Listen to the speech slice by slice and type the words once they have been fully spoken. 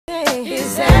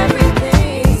is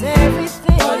everything. Is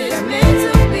everything. What is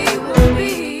meant to be will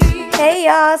be. Hey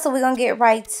y'all, so we're gonna get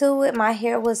right to it. My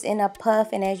hair was in a puff,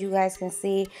 and as you guys can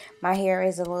see, my hair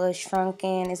is a little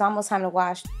shrunken. It's almost time to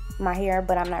wash my hair,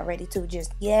 but I'm not ready to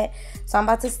just yet. So I'm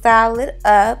about to style it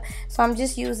up. So I'm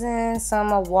just using some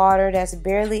water that's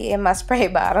barely in my spray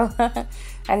bottle.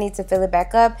 I need to fill it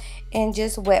back up and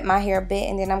just wet my hair a bit,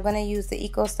 and then I'm gonna use the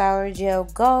Eco Styler Gel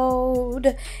Gold,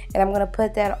 and I'm gonna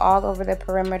put that all over the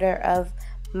perimeter of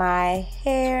my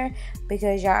hair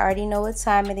because y'all already know what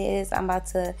time it is. I'm about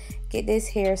to get this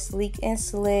hair sleek and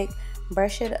slick,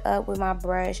 brush it up with my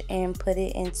brush, and put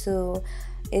it into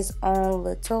its own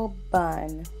little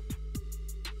bun.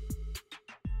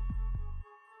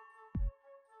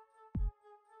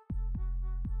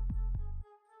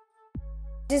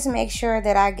 Just make sure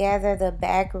that I gather the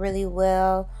back really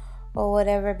well or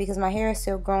whatever, because my hair is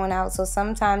still growing out, so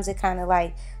sometimes it kind of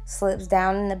like slips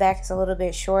down in the back. It's a little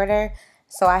bit shorter,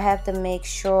 so I have to make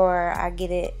sure I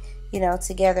get it, you know,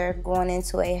 together going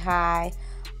into a high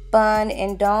bun.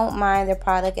 And don't mind the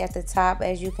product at the top.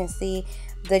 As you can see,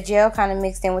 the gel kind of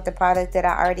mixed in with the product that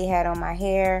I already had on my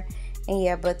hair, and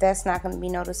yeah, but that's not going to be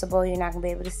noticeable. You're not going to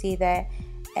be able to see that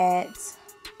at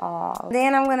all.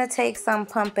 Then I'm going to take some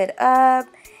Pump It Up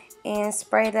and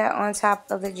spray that on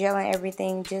top of the gel and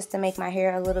everything, just to make my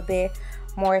hair a little bit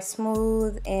more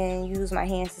smooth, and use my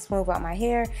hands to smooth out my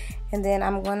hair. And then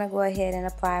I'm going to go ahead and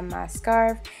apply my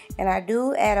scarf, and I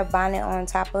do add a bonnet on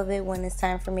top of it when it's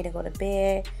time for me to go to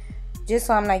bed, just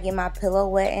so I'm not getting my pillow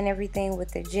wet and everything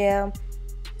with the gel.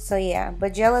 So yeah,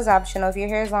 but gel is optional. If your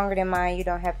hair is longer than mine, you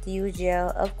don't have to use gel,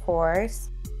 of course.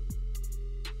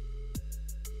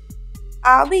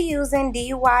 I'll be using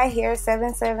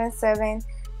DYHAIR777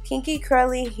 Kinky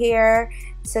Curly Hair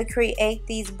to create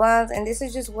these buns, and this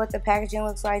is just what the packaging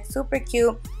looks like. Super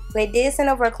cute. They did send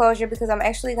over a closure because I'm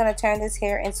actually going to turn this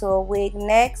hair into a wig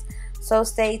next, so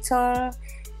stay tuned.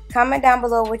 Comment down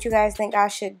below what you guys think I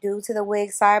should do to the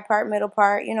wig, side part, middle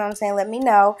part, you know what I'm saying, let me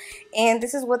know. And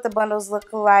this is what the bundles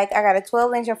look like. I got a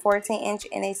 12-inch, a 14-inch,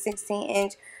 and a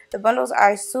 16-inch. The bundles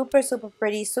are super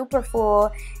pretty, super full,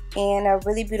 and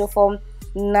really beautiful.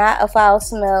 Not a foul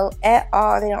smell at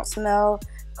all. They don't smell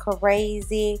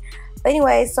crazy. But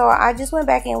anyway, so I just went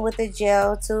back in with the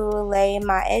gel to lay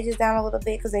my edges down a little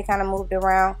bit because they kind of moved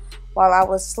around while I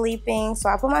was sleeping. So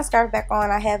I put my scarf back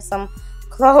on. I have some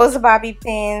closed bobby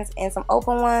pins and some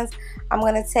open ones. I'm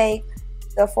going to take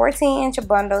the 14-inch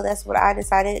bundle. That's what I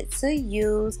decided to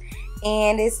use,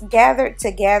 and it's gathered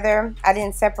together. I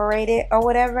didn't separate it or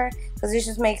whatever because this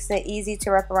just makes it easy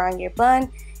to wrap around your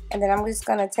bun. And then I'm just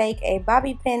going to take a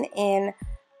bobby pin and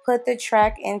put the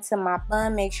track into my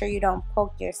bun. Make sure you don't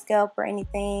poke your scalp or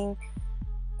anything.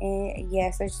 And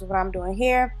yes, that's just what I'm doing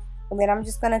here. And then I'm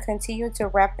just going to continue to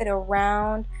wrap it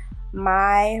around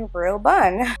my real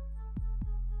bun.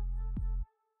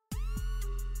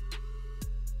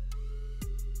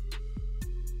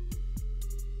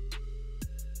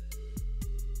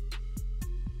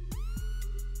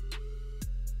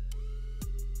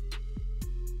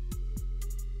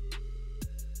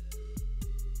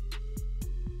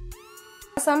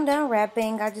 So I'm done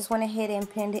wrapping. I just went ahead and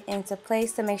pinned it into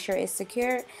place to make sure it's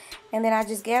secured, and then I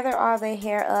just gathered all the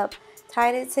hair up,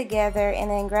 tied it together,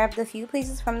 and then grabbed a few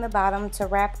pieces from the bottom to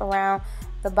wrap around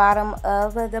the bottom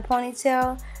of the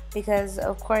ponytail, because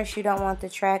of course you don't want the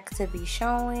track to be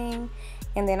showing.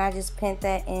 And then I just pinned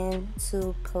that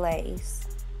into place.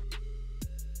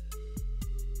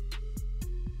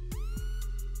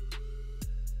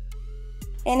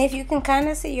 And if you can kind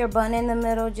of see your bun in the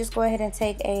middle, just go ahead and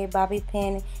take a bobby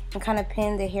pin and kind of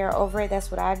pin the hair over it.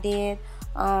 That's what I did,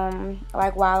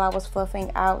 like while I was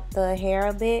fluffing out the hair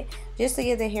a bit, just to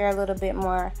give the hair a little bit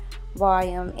more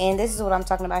volume. And this is what I'm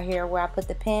talking about here, where I put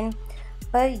the pin.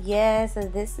 But yes,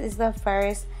 this is the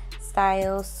first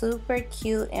style. Super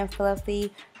cute and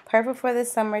fluffy, perfect for the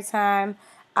summertime,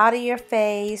 out of your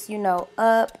face, you know,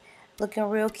 up, looking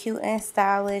real cute and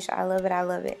stylish. I love it, I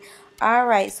love it.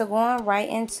 Alright, so going right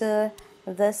into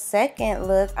the second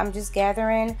look, I'm just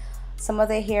gathering some of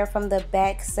the hair from the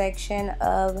back section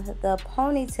of the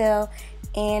ponytail,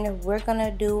 and we're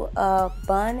gonna do a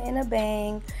bun and a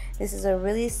bang. This is a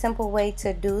really simple way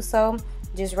to do so.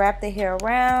 Just wrap the hair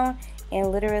around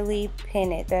and literally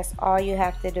pin it. That's all you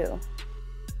have to do.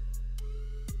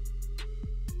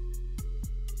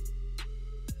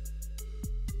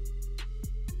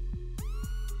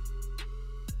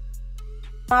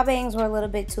 My bangs were a little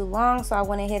bit too long, so I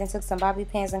went ahead and took some bobby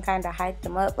pins and kind of hiked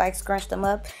them up, like scrunched them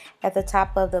up at the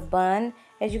top of the bun,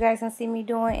 as you guys can see me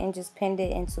doing, and just pinned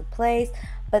it into place.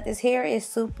 But this hair is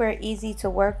super easy to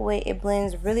work with. It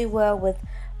blends really well with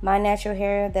my natural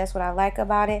hair. That's what I like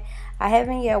about it. I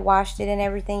haven't yet washed it and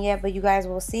everything yet, but you guys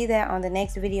will see that on the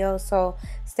next video, so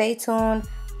stay tuned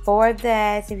for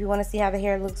that if you want to see how the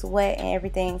hair looks wet and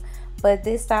everything. But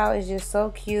this style is just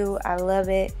so cute. I love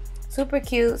it. Super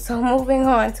cute. So moving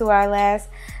on to our last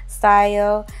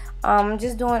style.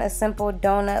 Just doing a simple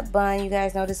donut bun. You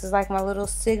guys know this is like my little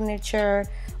signature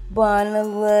bun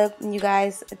look. You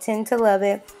guys tend to love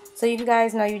it. So you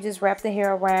guys know you just wrap the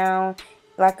hair around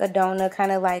like a donut,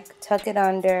 kind of like tuck it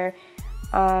under,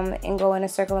 and go in a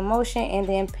circular motion and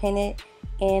then pin it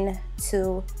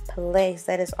into place.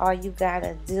 That is all you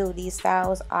gotta do. These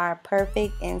styles are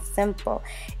perfect and simple,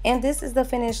 and this is the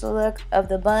finished look of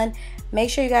the bun. Make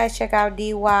sure you guys check out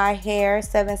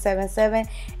DYHAIR777.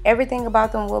 Everything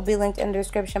about them will be linked in the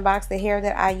description box. The hair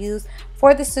that I use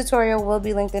for this tutorial will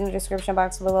be linked in the description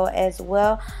box below as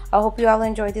well. I hope you all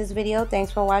enjoyed this video.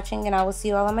 Thanks for watching, and I will see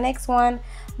you all on my next one.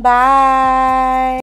 Bye.